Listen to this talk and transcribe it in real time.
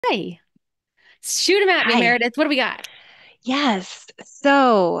Hi. Shoot them at me, Hi. Meredith. What do we got? Yes.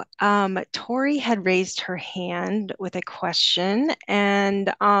 So, Tori had raised her hand with a question,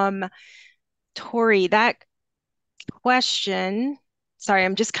 and Tori, that question, sorry,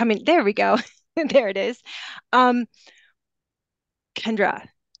 I'm just coming. There we go. There it is. Um, Kendra,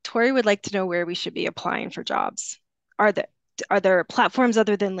 Tori would like to know where we should be applying for jobs. Are there are there platforms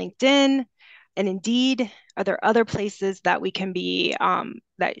other than LinkedIn and Indeed? Are there other places that we can be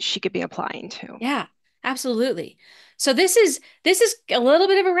that she could be applying to? Yeah, absolutely. So this is a little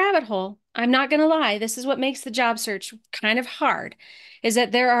bit of a rabbit hole. I'm not going to lie. This is what makes the job search kind of hard, is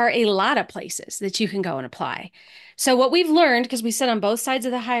that there are a lot of places that you can go and apply. So what we've learned, because we sit on both sides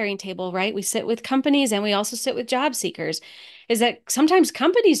of the hiring table, right? We sit with companies and we also sit with job seekers, is that sometimes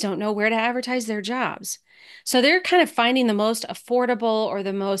companies don't know where to advertise their jobs. So they're kind of finding the most affordable or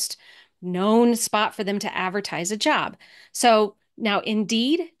the most known spot for them to advertise a job. So now,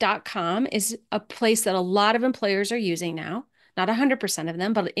 Indeed.com is a place that a lot of employers are using now. Not 100% of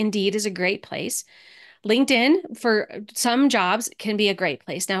them, but Indeed is a great place. LinkedIn for some jobs can be a great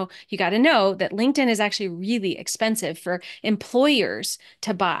place. Now, you got to know that LinkedIn is actually really expensive for employers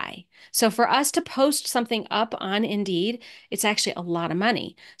to buy. So, for us to post something up on Indeed, it's actually a lot of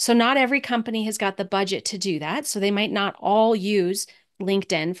money. So, not every company has got the budget to do that. So, they might not all use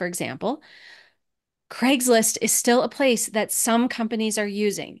LinkedIn, for example. Craigslist is still a place that some companies are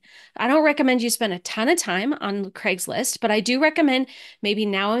using. I don't recommend you spend a ton of time on Craigslist, but I do recommend maybe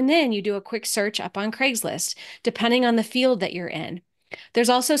now and then you do a quick search up on Craigslist, depending on the field that you're in. There's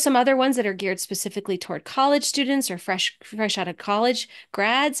also some other ones that are geared specifically toward college students or fresh out of college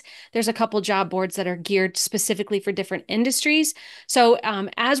grads. There's a couple job boards that are geared specifically for different industries. So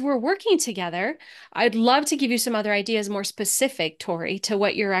as we're working together, I'd love to give you some other ideas more specific, Tori, to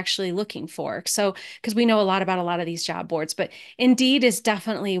what you're actually looking for. So because we know a lot about a lot of these job boards, but Indeed is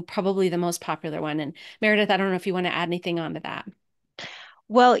definitely probably the most popular one. And Meredith, I don't know if you want to add anything onto that.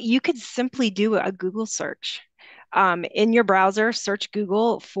 Well, you could simply do a Google search. In your browser, search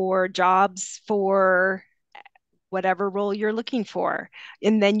Google for jobs for whatever role you're looking for.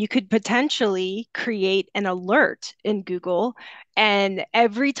 And then you could potentially create an alert in Google. And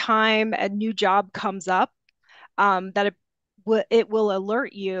every time a new job comes up, that it will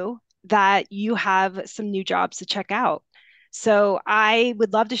alert you that you have some new jobs to check out. So I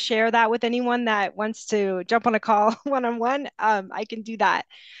would love to share that with anyone that wants to jump on a call one on one. I can do that.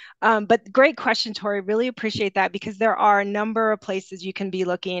 But great question, Tori. Really appreciate that because there are a number of places you can be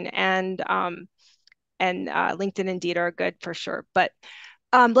looking, and LinkedIn Indeed are good for sure. But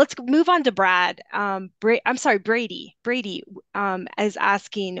let's move on to Brad. I'm sorry, Brady. Brady is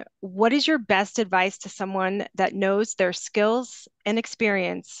asking, what is your best advice to someone that knows their skills and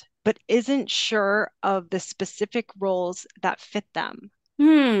experience, but isn't sure of the specific roles that fit them?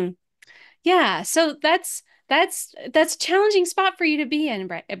 Hmm. Yeah, so that's a challenging spot for you to be in,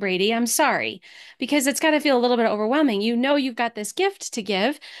 Brady. I'm sorry, because it's got to feel a little bit overwhelming. You know you've got this gift to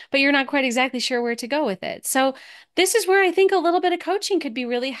give, but you're not quite exactly sure where to go with it. So this is where I think a little bit of coaching could be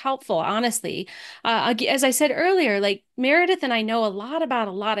really helpful, honestly. As I said earlier, like Meredith and I know a lot about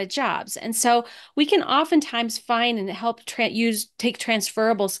a lot of jobs, and so we can oftentimes find and help take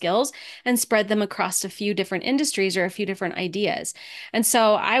transferable skills and spread them across a few different industries or a few different ideas. And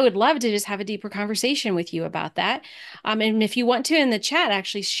so I would love to just have a deeper conversation with you about that. And if you want to in the chat,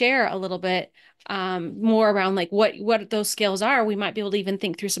 actually share a little bit more around like what those skills are, we might be able to even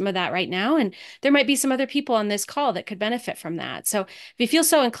think through some of that right now. And there might be some other people on this call that could benefit from that. So if you feel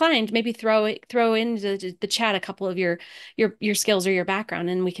so inclined, maybe throw into the chat a couple of your skills or your background,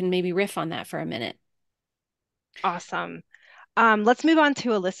 and we can maybe riff on that for a minute. Awesome. Let's move on to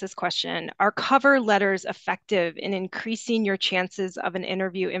Alyssa's question. Are cover letters effective in increasing your chances of an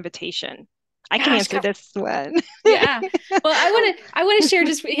interview invitation? I can Gosh, answer this one. yeah. Well, I want to share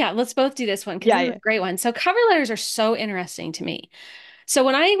just yeah, let's both do this one because Yeah, this is yeah. a great one. So cover letters are so interesting to me. So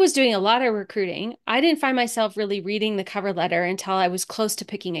when I was doing a lot of recruiting, I didn't find myself really reading the cover letter until I was close to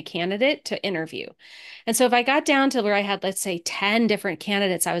picking a candidate to interview. And so if I got down to where I had, let's say, 10 different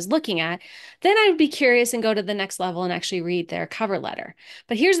candidates I was looking at, then I would be curious and go to the next level and actually read their cover letter.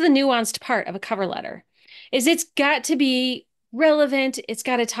 But here's the nuanced part of a cover letter is it's got to be relevant. It's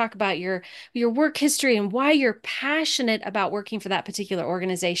got to talk about your work history and why you're passionate about working for that particular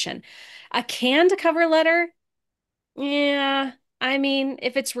organization. A canned cover letter, yeah. I mean,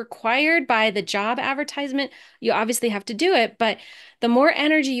 if it's required by the job advertisement, you obviously have to do it. But the more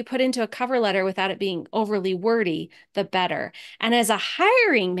energy you put into a cover letter without it being overly wordy, the better. And as a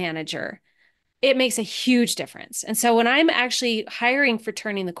hiring manager, it makes a huge difference. And so when I'm actually hiring for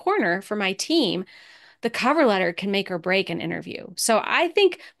Turning the Corner for my team, the cover letter can make or break an interview. So I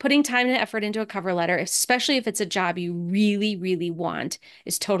think putting time and effort into a cover letter, especially if it's a job you really, really want,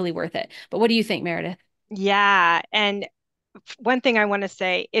 is totally worth it. But what do you think, Meredith? Yeah. And one thing I want to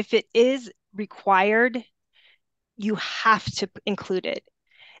say, if it is required, you have to include it.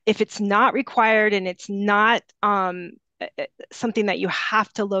 If it's not required and it's not something that you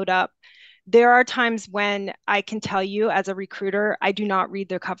have to load up, there are times when I can tell you as a recruiter, I do not read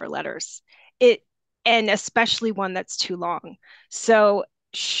their cover letters. It and especially one that's too long. So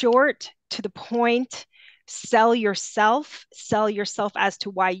short to the point, sell yourself as to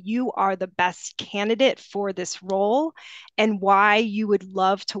why you are the best candidate for this role and why you would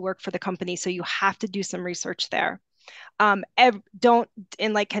love to work for the company. So you have to do some research there. Don't,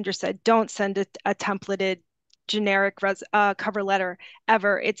 and like Kendra said, don't send a templated generic cover letter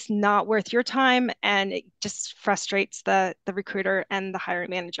ever. It's not worth your time and it just frustrates the recruiter and the hiring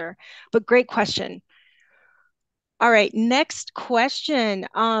manager. But great question. All right, next question.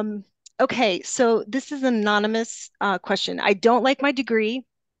 Okay, so this is an anonymous question. I don't like my degree,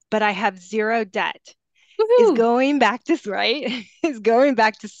 but I have zero debt. Is Woohoo! going back to right? Is going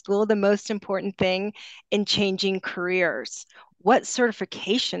back to school the most important thing in changing careers? What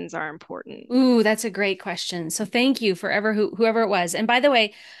certifications are important? Ooh, that's a great question. So thank you for whoever it was. And by the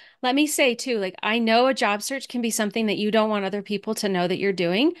way, let me say too, like I know a job search can be something that you don't want other people to know that you're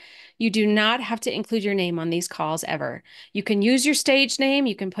doing. You do not have to include your name on these calls ever. You can use your stage name,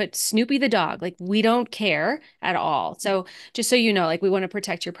 you can put Snoopy the dog. Like we don't care at all. So just so you know, like we want to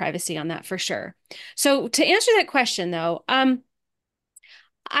protect your privacy on that for sure. So to answer that question though,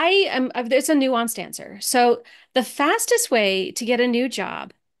 it's a nuanced answer. So the fastest way to get a new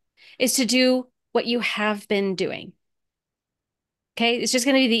job is to do what you have been doing. Okay. It's just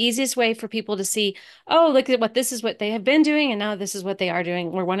going to be the easiest way for people to see, oh, look at what this is what they have been doing. And now this is what they are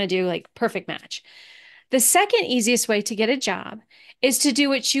doing. We want to do like perfect match. The second easiest way to get a job is to do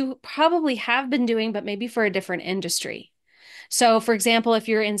what you probably have been doing, but maybe for a different industry. So, for example, if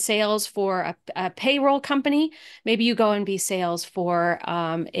you're in sales for a payroll company, maybe you go and be sales for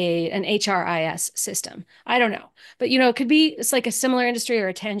an HRIS system. I don't know, but it could be it's like a similar industry or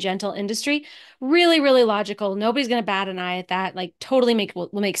a tangential industry. Really, really logical. Nobody's going to bat an eye at that. Like, totally will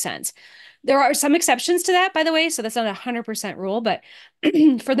make sense. There are some exceptions to that, by the way. So that's not 100% rule, but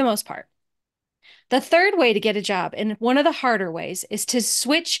for the most part. The third way to get a job, and one of the harder ways, is to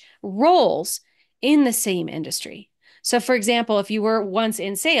switch roles in the same industry. So, for example, if you were once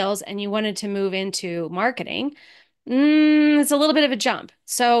in sales and you wanted to move into marketing, it's a little bit of a jump.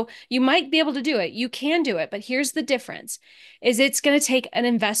 So you might be able to do it. You can do it, but here's the difference is it's going to take an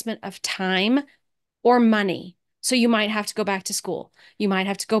investment of time or money. So you might have to go back to school. You might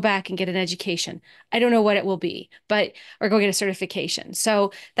have to go back and get an education. I don't know what it will be, but or go get a certification.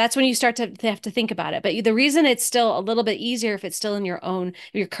 So that's when you start to have to think about it. But the reason it's still a little bit easier if it's still in your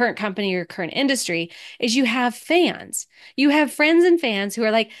current company or your current industry is you have fans. You have friends and fans who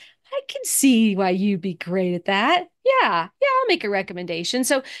are like, I can see why you'd be great at that. Yeah, I'll make a recommendation.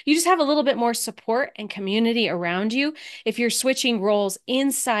 So you just have a little bit more support and community around you if you're switching roles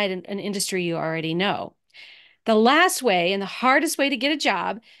inside an industry you already know. The last way and the hardest way to get a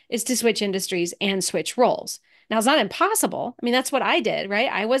job is to switch industries and switch roles. Now, it's not impossible. I mean, that's what I did, right?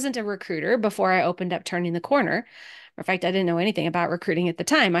 I wasn't a recruiter before I opened up Turning the Corner. In fact, I didn't know anything about recruiting at the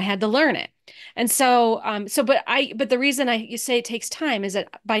time. I had to learn it. And but the reason you say it takes time is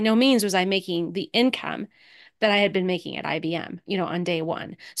that by no means was I making the income that I had been making at IBM, on day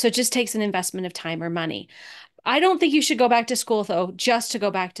one. So it just takes an investment of time or money. I don't think you should go back to school though, just to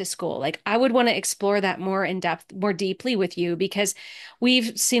go back to school. Like I would want to explore that more in depth, more deeply with you because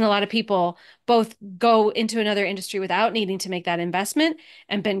we've seen a lot of people both go into another industry without needing to make that investment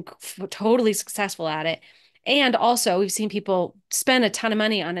and been totally successful at it. And also we've seen people spend a ton of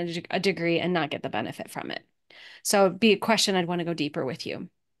money on a degree and not get the benefit from it. So it'd be a question I'd want to go deeper with you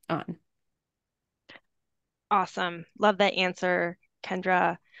on. Awesome. Love that answer,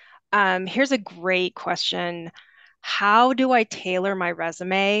 Kendra. Here's a great question. How do I tailor my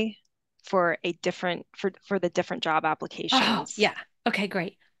resume for the different job Oh, applications? yeah. Okay,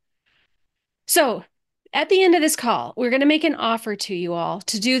 great. So at the end of this call, we're going to make an offer to you all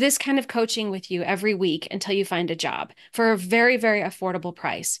to do this kind of coaching with you every week until you find a job for a very, very affordable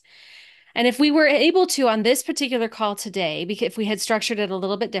price. And if we were able to on this particular call today, because if we had structured it a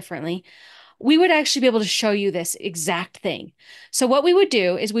little bit differently, we would actually be able to show you this exact thing. So what we would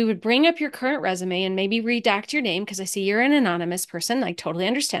do is we would bring up your current resume and maybe redact your name because I see you're an anonymous person. I totally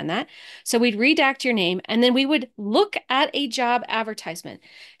understand that. So we'd redact your name and then we would look at a job advertisement.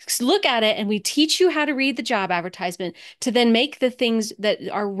 Look at it and we teach you how to read the job advertisement to then make the things that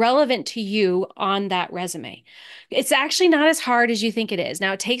are relevant to you on that resume. It's actually not as hard as you think it is.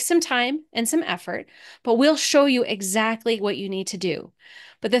 Now, it takes some time and some effort, but we'll show you exactly what you need to do.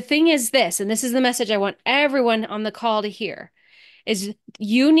 But the thing is this, and this is the message I want everyone on the call to hear, is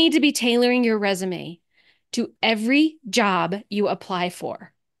you need to be tailoring your resume to every job you apply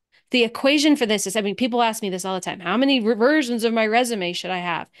for. The equation for this is, I mean, people ask me this all the time. How many versions of my resume should I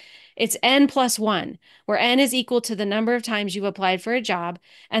have? It's N plus one, where N is equal to the number of times you've applied for a job,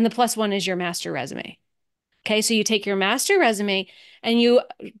 and the plus one is your master resume. Okay, so you take your master resume and you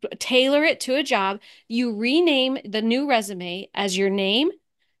tailor it to a job. You rename the new resume as your name,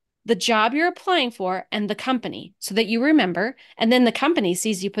 the job you're applying for, and the company so that you remember. And then the company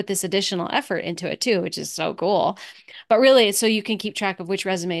sees you put this additional effort into it too, which is so cool. But really, it's so you can keep track of which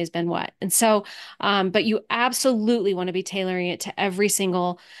resume has been what. And so, but you absolutely want to be tailoring it to every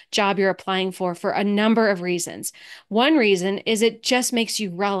single job you're applying for a number of reasons. One reason is it just makes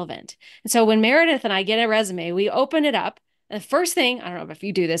you relevant. And so when Meredith and I get a resume, we open it up. And the first thing, I don't know if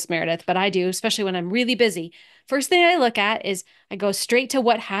you do this, Meredith, but I do, especially when I'm really busy. First thing I look at is I go straight to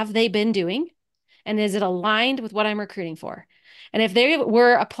what have they been doing? And is it aligned with what I'm recruiting for? And if they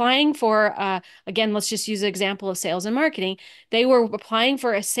were applying for, again, let's just use an example of sales and marketing. They were applying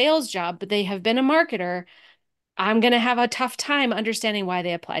for a sales job, but they have been a marketer. I'm going to have a tough time understanding why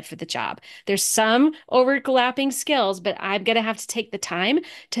they applied for the job. There's some overlapping skills, but I'm going to have to take the time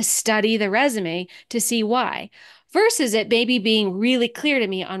to study the resume to see why. Versus it maybe being really clear to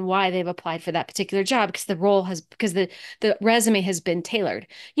me on why they've applied for that particular job because the resume has been tailored.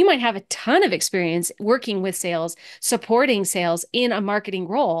 You might have a ton of experience working with sales, supporting sales in a marketing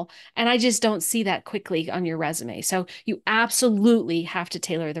role, and I just don't see that quickly on your resume. So you absolutely have to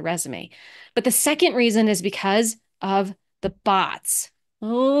tailor the resume. But the second reason is because of the bots.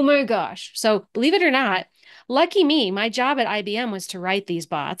 Oh my gosh. So believe it or not, lucky me, my job at IBM was to write these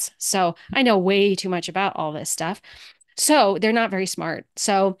bots. So I know way too much about all this stuff. So they're not very smart.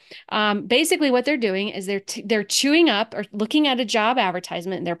 So basically, what they're doing is they're chewing up or looking at a job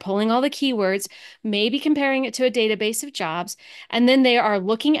advertisement. And they're pulling all the keywords, maybe comparing it to a database of jobs, and then they are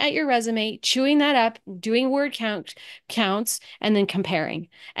looking at your resume, chewing that up, doing counts, and then comparing.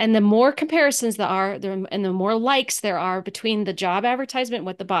 And the more comparisons there are, and the more likes there are between the job advertisement,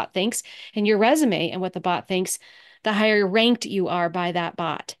 what the bot thinks, and your resume and what the bot thinks, the higher ranked you are by that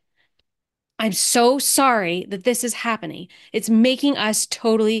bot. I'm so sorry that this is happening. It's making us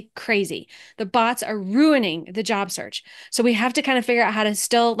totally crazy. The bots are ruining the job search. So we have to kind of figure out how to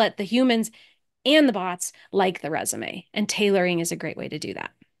still let the humans and the bots like the resume. And tailoring is a great way to do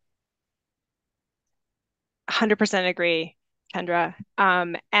that. 100% agree, Kendra.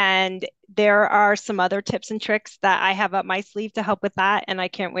 And there are some other tips and tricks that I have up my sleeve to help with that, and I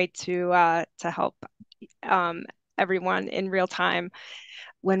can't wait to help um, everyone in real time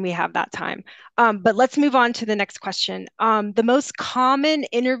when we have that time. But let's move on to the next question. The most common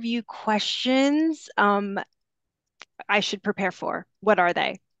interview questions I should prepare for. What are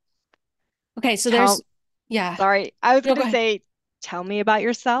they? Okay, so Tell, yeah. sorry, I was No, going go to ahead. say, tell me about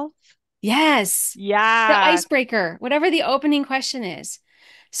yourself. Yes. The Yeah, icebreaker, whatever the opening question is.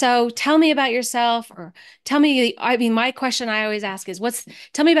 So tell me about yourself, or tell me, I mean, my question I always ask is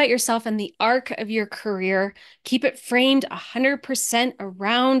tell me about yourself and the arc of your career. Keep it framed 100%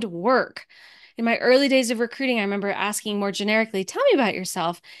 around work. In my early days of recruiting, I remember asking more generically, tell me about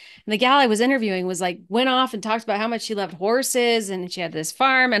yourself. And the gal I was interviewing was like, went off and talked about how much she loved horses and she had this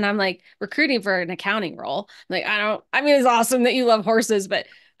farm. And I'm like, recruiting for an accounting role. I'm like, I mean, it's awesome that you love horses, but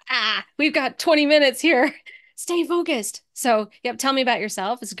we've got 20 minutes here. Stay focused. So, yep, tell me about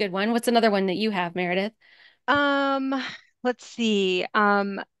yourself. It's a good one. What's another one that you have, Meredith? Um, let's see.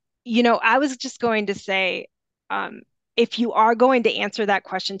 I was just going to say, um, if you are going to answer that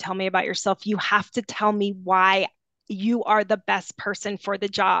question, tell me about yourself. You have to tell me why you are the best person for the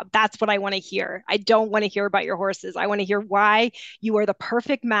job. That's what I want to hear. I don't want to hear about your horses. I want to hear why you are the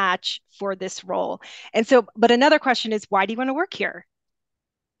perfect match for this role. And so, but another question is, why do you want to work here?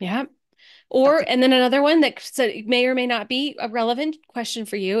 Yeah. That's Or, a and then another one that may or may not be a relevant question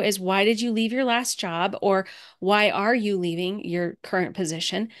for you is why did you leave your last job? Or why are you leaving your current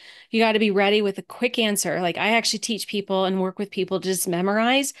position? You got to be ready with a quick answer. Like I actually teach people and work with people to just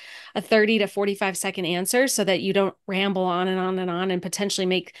memorize a 30 to 45-second answer so that you don't ramble on and on and on and potentially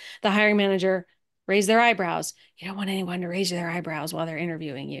make the hiring manager raise their eyebrows. You don't want anyone to raise their eyebrows while they're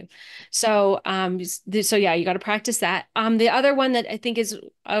interviewing you. So, so yeah, you got to practice that. The other one that I think is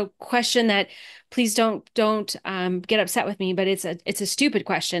a question that please don't get upset with me, but it's a stupid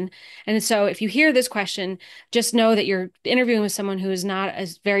question. And so if you hear this question, just know that you're interviewing with someone who is not a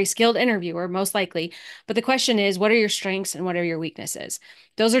very skilled interviewer, most likely. But the question is, what are your strengths and what are your weaknesses?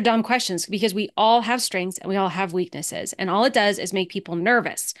 Those are dumb questions because we all have strengths and we all have weaknesses. And all it does is make people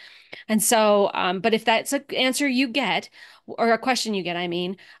nervous. And so, but if that's an answer you get, or a question you get, I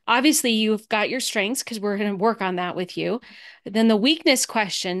mean, obviously you've got your strengths because we're going to work on that with you. Then the weakness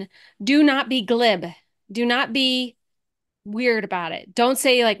question, do not be glib. Do not be weird about it. Don't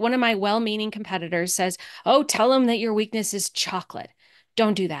say, like one of my well meaning competitors says, oh, tell them that your weakness is chocolate.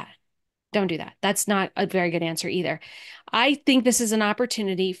 Don't do that. Don't do that. That's not a very good answer either. I think this is an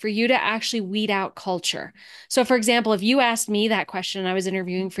opportunity for you to actually weed out culture. So, for example, if you asked me that question and I was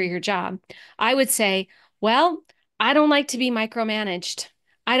interviewing for your job, I would say, well, I don't like to be micromanaged.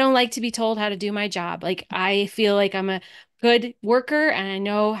 I don't like to be told how to do my job. Like, I feel like I'm a good worker and I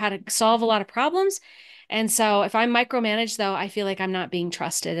know how to solve a lot of problems. And so, if I'm micromanaged, though, I feel like I'm not being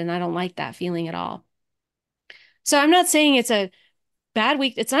trusted and I don't like that feeling at all. So, I'm not saying it's a bad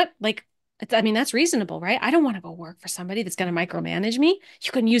week. It's not like, I mean, that's reasonable, right? I don't want to go work for somebody that's going to micromanage me.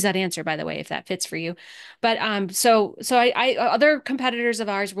 You can use that answer, by the way, if that fits for you. But so other competitors of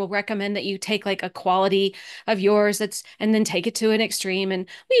ours will recommend that you take like a quality of yours that's, and then take it to an extreme. And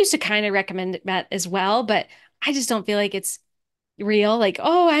we used to kind of recommend that as well, but I just don't feel like it's real. Like,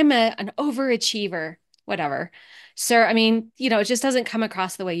 oh, I'm an overachiever, whatever. Sir, I mean, it just doesn't come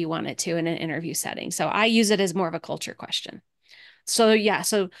across the way you want it to in an interview setting. So I use it as more of a culture question. So, yeah.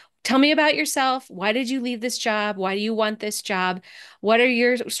 So tell me about yourself. Why did you leave this job? Why do you want this job? What are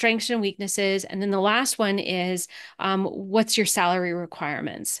your strengths and weaknesses? And then the last one is what's your salary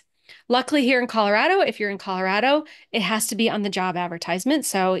requirements? Luckily, here in Colorado, if you're in Colorado, it has to be on the job advertisement.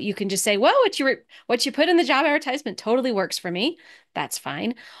 So you can just say, well, what you put in the job advertisement totally works for me. That's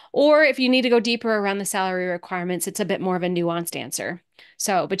fine. Or if you need to go deeper around the salary requirements, it's a bit more of a nuanced answer.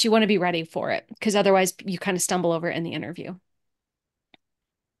 So, but you want to be ready for it because otherwise you kind of stumble over it in the interview.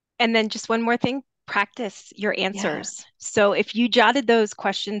 And then just one more thing, practice your Yeah. answers. So if you jotted those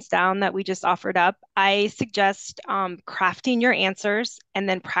questions down that we just offered up, I suggest crafting your answers and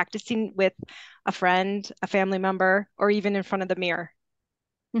then practicing with a friend, a family member, or even in front of the mirror.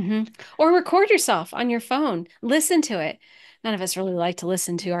 Hmm. Or record yourself on your phone. Listen to it. None of us really like to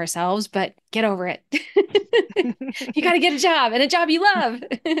listen to ourselves, but get over it. You got to get a job and a job you love.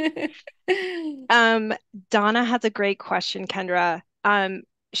 Um, Donna has a great question, Kendra.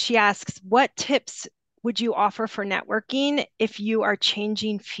 She asks, what tips would you offer for networking if you are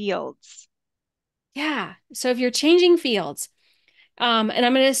changing fields? Yeah. So if you're changing fields, and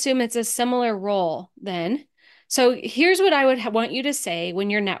I'm going to assume it's a similar role then. So here's what I would want you to say when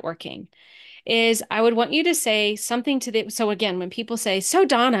you're networking is I would want you to say something to so again, when people say, so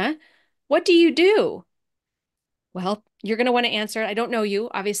Donna, what do you do? Well, you're going to want to answer it. I don't know you,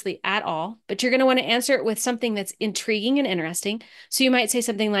 obviously, at all, but you're going to want to answer it with something that's intriguing and interesting. So you might say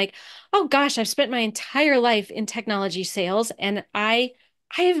something like, "Oh gosh, I've spent my entire life in technology sales and I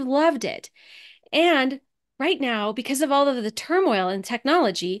have loved it. And right now, because of all of the turmoil in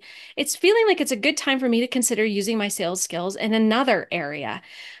technology, it's feeling like it's a good time for me to consider using my sales skills in another area.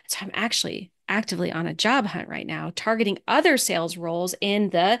 So I'm actually actively on a job hunt right now, targeting other sales roles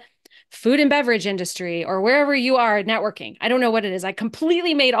in the food and beverage industry or wherever you are networking. I don't know what it is. I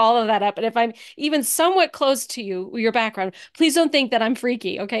completely made all of that up. And if I'm even somewhat close to your background, please don't think that I'm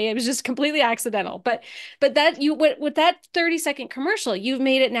freaky. Okay. It was just completely accidental. But that you with that 30-second commercial, you've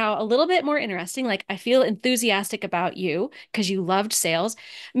made it now a little bit more interesting. Like I feel enthusiastic about you because you loved sales.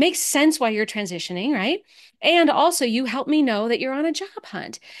 Makes sense why you're transitioning, right? And also you help me know that you're on a job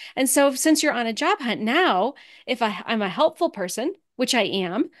hunt. And so since you're on a job hunt now, if I'm a helpful person, which I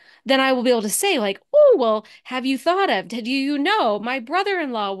am, then I will be able to say, like, oh, well, have you thought of, did you know my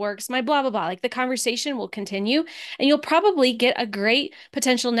brother-in-law works, my blah, blah, blah. Like the conversation will continue and you'll probably get a great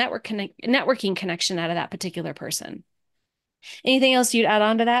potential networking connection out of that particular person. Anything else you'd add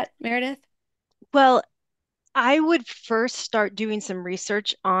on to that, Meredith? Well, I would first start doing some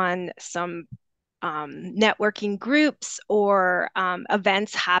research on some networking groups or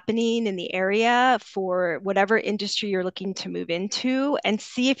events happening in the area for whatever industry you're looking to move into and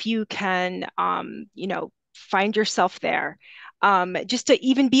see if you can, find yourself there. Just to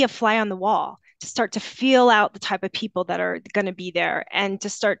even be a fly on the wall. to start to feel out the type of people that are going to be there and to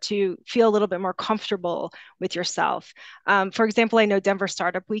start to feel a little bit more comfortable with yourself. For example, I know Denver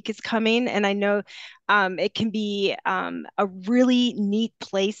Startup Week is coming, and I know it can be a really neat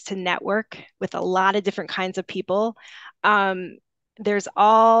place to network with a lot of different kinds of people. Um, there's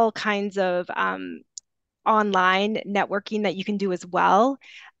all kinds of online networking that you can do as well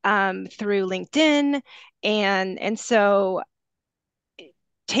through LinkedIn, and so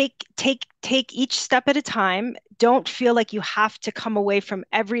take each step at a time. Don't feel like you have to come away from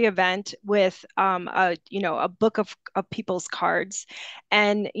every event with a a book of people's cards,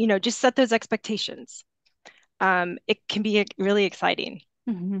 and just set those expectations. It can be really exciting.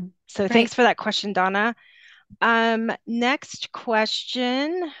 Hmm. So Great. thanks for that question, Donna. Next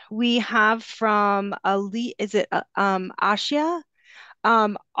question we have from Ali. Is it Ashia?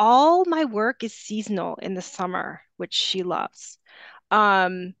 All my work is seasonal in the summer, which she loves.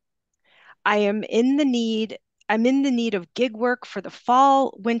 Um, I am in the need, I'm in the need of gig work for the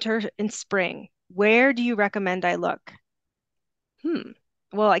fall, winter, and spring. Where do you recommend I look? Hmm.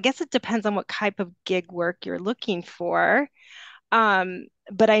 Well, I guess it depends on what type of gig work you're looking for.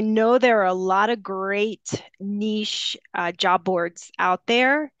 But I know there are a lot of great niche job boards out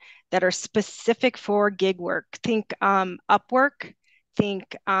there that are specific for gig work. Think Upwork.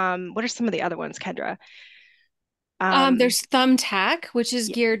 Think what are some of the other ones, Kendra? Um, There's Thumbtack, which is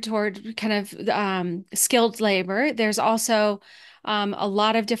yeah, geared toward kind of skilled labor. There's also a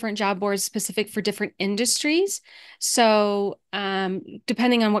lot of different job boards specific for different industries. So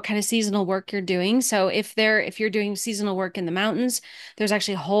depending on what kind of seasonal work you're doing. So if you're doing seasonal work in the mountains, there's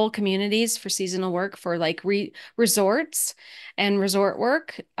actually whole communities for seasonal work for like resorts and resort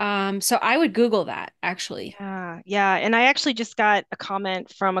work. So I would Google that actually. yeah. And I actually just got a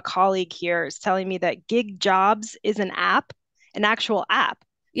comment from a colleague here is telling me that Gig Jobs is an app, an actual app. So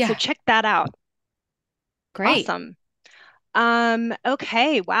Yeah, check that out. great. Awesome.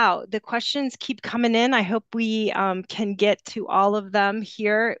 Okay, wow. The questions keep coming in. I hope we can get to all of them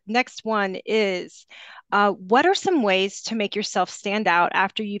here. Next one is, what are some ways to make yourself stand out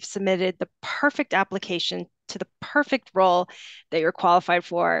after you've submitted the perfect application to the perfect role that you're qualified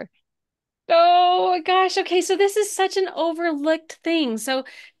for? Oh gosh. Okay. So this is such an overlooked thing. So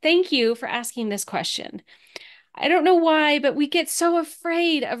thank you for asking this question. I don't know why, but we get so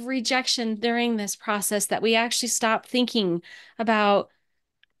afraid of rejection during this process that we actually stop thinking about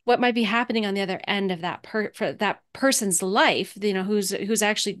what might be happening on the other end of for that person's life, who's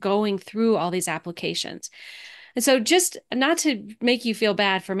actually going through all these applications. And so just not to make you feel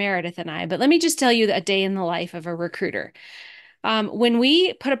bad for Meredith and I, but let me just tell you a day in the life of a recruiter. When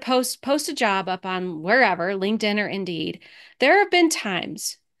we put post a job up on wherever, LinkedIn or Indeed, there have been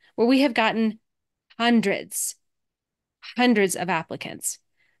times where we have gotten hundreds, hundreds of applicants.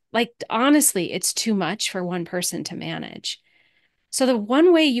 Like, honestly, it's too much for one person to manage. So, the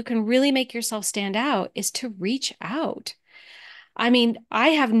one way you can really make yourself stand out is to reach out. I mean, I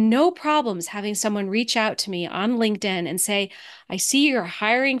have no problems having someone reach out to me on LinkedIn and say, I see you're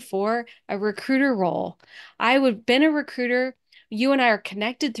hiring for a recruiter role. I would been a recruiter. You and I are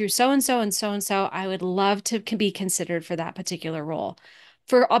connected through so and so and so and so. I would love to be considered for that particular role.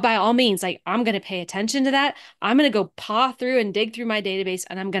 For by all means, like I'm going to pay attention to that. I'm going to go paw through and dig through my database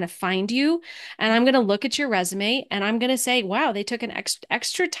and I'm going to find you and I'm going to look at your resume and I'm going to say, wow, they took an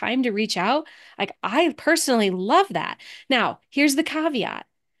extra time to reach out. Like I personally love that. Now, here's the caveat.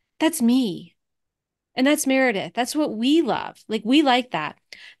 That's me. And that's Meredith. That's what we love. Like we like that.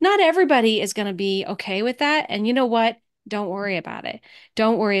 Not everybody is going to be okay with that. And you know what? Don't worry about it.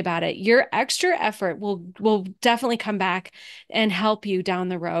 Don't worry about it. Your extra effort will definitely come back and help you down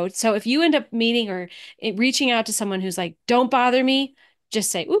the road. So if you end up meeting or reaching out to someone who's like, "Don't bother me,"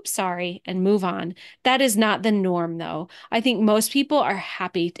 just say, "Oops, sorry," and move on. That is not the norm though. I think most people are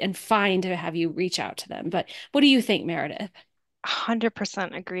happy and fine to have you reach out to them. But what do you think, Meredith?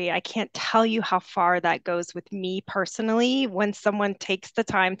 100% agree. I can't tell you how far that goes with me personally when someone takes the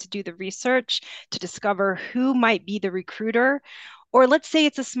time to do the research to discover who might be the recruiter. Or let's say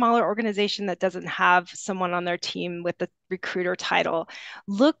it's a smaller organization that doesn't have someone on their team with the recruiter title.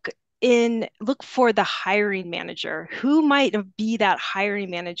 Look look for the hiring manager. Who might be that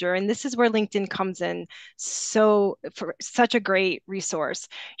hiring manager? And this is where LinkedIn comes in so for such a great resource.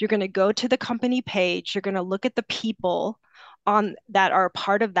 You're going to go to the company page, you're going to look at the people on that are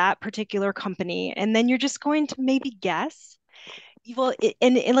part of that particular company, and then you're just going to maybe guess. Well,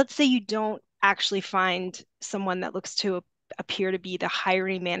 and let's say you don't actually find someone that looks to appear to be the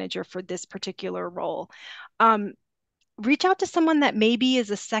hiring manager for this particular role. Um, Reach out to someone that maybe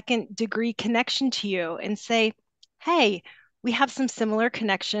is a second degree connection to you and say, hey, we have some similar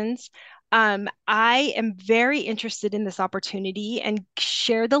connections. I am very interested in this opportunity and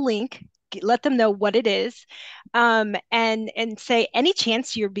share the link, let them know what it is, and say any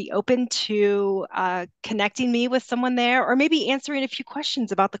chance you'd be open to connecting me with someone there, or maybe answering a few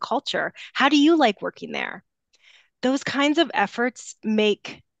questions about the culture. How do you like working there? Those kinds of efforts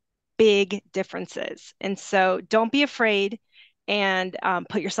make big differences, and so don't be afraid and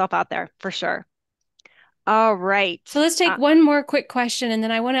put yourself out there for sure. All right. So let's take one more quick question, and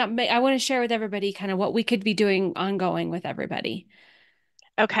then I want to share with everybody kind of what we could be doing ongoing with everybody.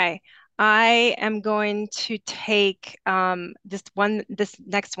 Okay. I am going to take this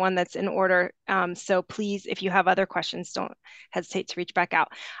next one that's in order. So please, if you have other questions, don't hesitate to reach back out.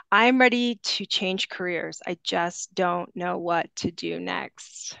 I'm ready to change careers. I just don't know what to do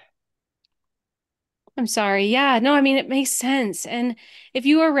next. I'm sorry. Yeah, no, I mean, it makes sense. And if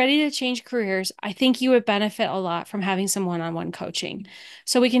you are ready to change careers, I think you would benefit a lot from having some one-on-one coaching.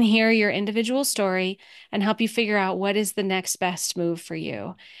 So we can hear your individual story and help you figure out what is the next best move for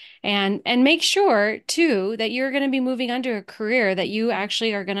you. And make sure too that you're going to be moving under a career that you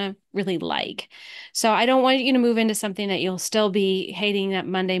actually are going to really like. So I don't want you to move into something that you'll still be hating at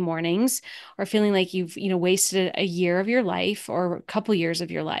Monday mornings or feeling like you've, wasted a year of your life or a couple years of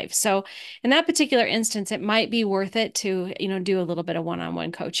your life. So in that particular instance, it might be worth it to, do a little bit of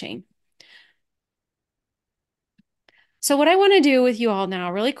one-on-one coaching. So what I want to do with you all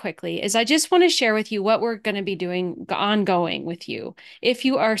now really quickly is I just want to share with you what we're going to be doing ongoing with you if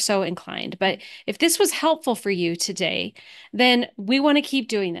you are so inclined. But if this was helpful for you today, then we want to keep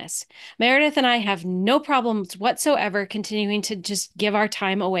doing this. Meredith and I have no problems whatsoever continuing to just give our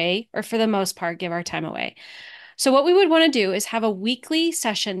time away, or for the most part, give our time away. So, what we would want to do is have a weekly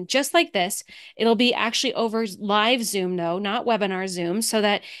session just like this. It'll be actually over live Zoom, though, not webinar Zoom, so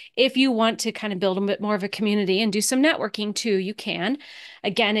that if you want to kind of build a bit more of a community and do some networking too, you can.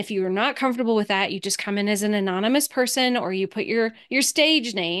 Again, if you're not comfortable with that, you just come in as an anonymous person or you put your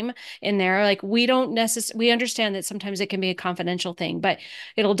stage name in there. Like we don't necessarily, we understand that sometimes it can be a confidential thing, but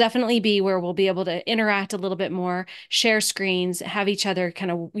it'll definitely be where we'll be able to interact a little bit more, share screens, have each other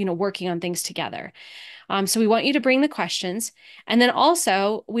kind of, working on things together. So we want you to bring the questions. And then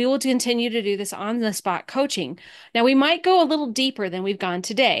also, we will continue to do this on the spot coaching. Now, we might go a little deeper than we've gone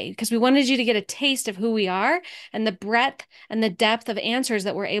today because we wanted you to get a taste of who we are and the breadth and the depth of answers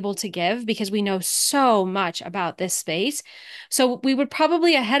that we're able to give because we know so much about this space. So we would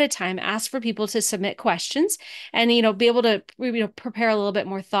probably ahead of time ask for people to submit questions and, be able to, prepare a little bit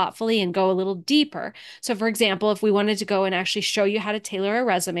more thoughtfully and go a little deeper. So, for example, if we wanted to go and actually show you how to tailor a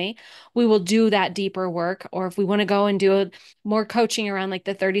resume, we will do that deeper work. Or if we want to go and do more coaching around like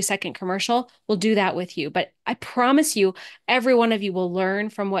the 30-second commercial, we'll do that with you. But I promise you, every one of you will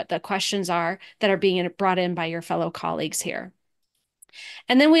learn from what the questions are that are being brought in by your fellow colleagues here.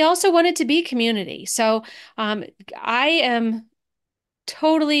 And then we also want it to be community. So I am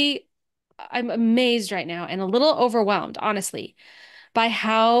totally, I'm amazed right now and a little overwhelmed, honestly, by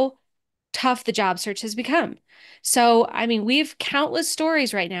how tough the job search has become. So, I mean, we've countless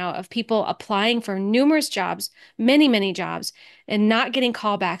stories right now of people applying for numerous jobs, many, many jobs, and not getting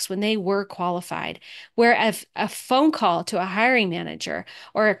callbacks when they were qualified. Where a phone call to a hiring manager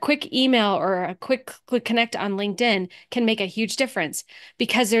or a quick email or a quick connect on LinkedIn can make a huge difference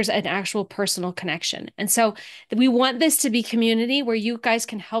because there's an actual personal connection. And so we want this to be community where you guys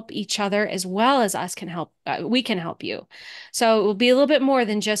can help each other as well as us can help. We can help you. So it will be a little bit more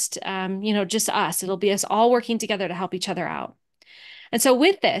than just, just us. It'll be us all working together to help each other out. And so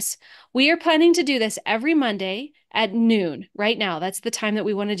with this, we are planning to do this every Monday at noon. Right now, that's the time that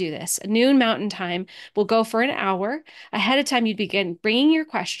we want to do this. Noon Mountain Time. We'll go for an hour. Ahead of time, you'd begin bringing your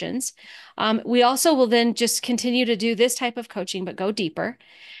questions. We also will then just continue to do this type of coaching, but go deeper.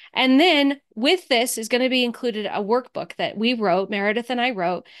 And then with this is going to be included a workbook that we wrote, Meredith and I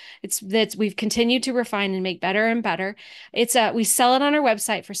wrote. It's that we've continued to refine and make better and better. We sell it on our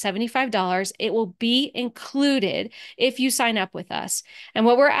website for $75. It will be included if you sign up with us. And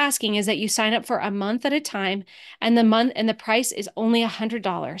what we're asking is that you sign up for a month at a time, and the price is only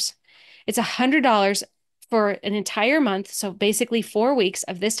 $100. It's $100 for an entire month. So basically 4 weeks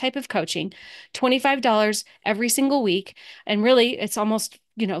of this type of coaching, $25 every single week. And really, it's almost,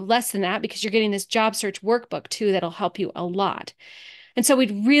 less than that because you're getting this job search workbook too that'll help you a lot. And so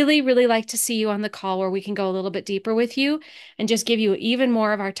we'd really, really like to see you on the call where we can go a little bit deeper with you and just give you even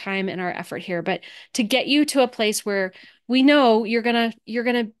more of our time and our effort here. But to get you to a place where we know you're gonna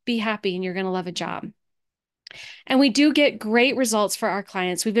be happy and you're gonna love a job. And we do get great results for our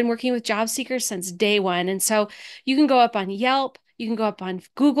clients. We've been working with job seekers since day one. And so you can go up on Yelp. You can go up on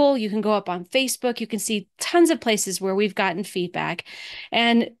Google. You can go up on Facebook. You can see tons of places where we've gotten feedback,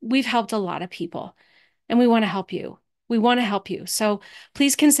 and we've helped a lot of people, and we want to help you. We want to help you. So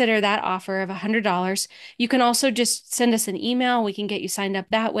please consider that offer of $100. You can also just send us an email. We can get you signed up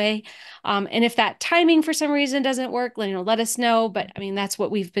that way. And if that timing for some reason doesn't work, let us know. But I mean, that's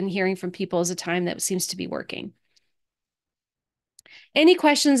what we've been hearing from people is a time that seems to be working. Any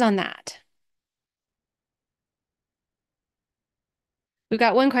questions on that? We've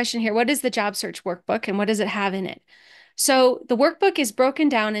got one question here. What is the job search workbook and what does it have in it? So the workbook is broken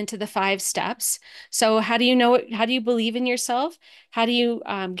down into the 5 steps. So how do you know it? How do you believe in yourself? How do you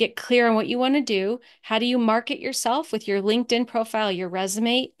get clear on what you want to do? How do you market yourself with your LinkedIn profile, your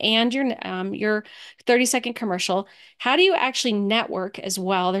resume, and your 30-second commercial? How do you actually network as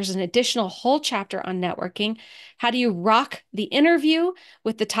well? There's an additional whole chapter on networking. How do you rock the interview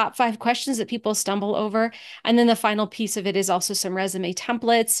with the top 5 questions that people stumble over? And then the final piece of it is also some resume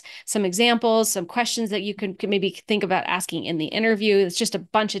templates, some examples, some questions that you can maybe think about asking in the interview. It's just a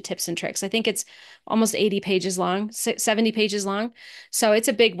bunch of tips and tricks. I think it's almost 80 pages long, 70 pages long. So it's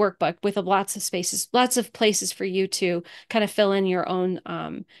a big workbook with lots of spaces, lots of places for you to kind of fill in your own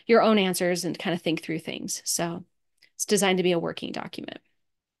answers and kind of think through things. So it's designed to be a working document.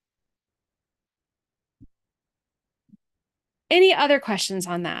 Any other questions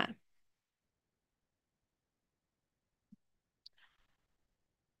on that?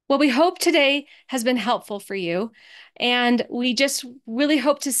 Well, we hope today has been helpful for you. And we just really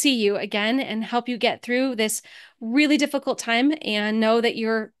hope to see you again and help you get through this really difficult time and know that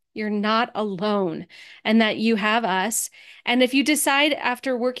you're not alone and that you have us. And if you decide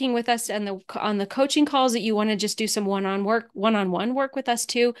after working with us and on the coaching calls that you want to just do some one-on-one work with us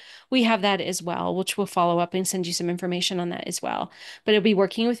too, we have that as well, which we'll follow up and send you some information on that as well. But it'll be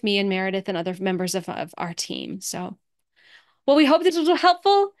working with me and Meredith and other members of our team. So well, we hope this was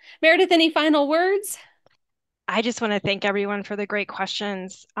helpful. Meredith, any final words? I just want to thank everyone for the great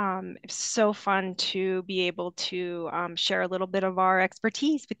questions. It's so fun to be able to share a little bit of our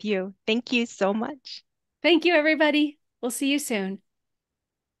expertise with you. Thank you so much. Thank you, everybody. We'll see you soon.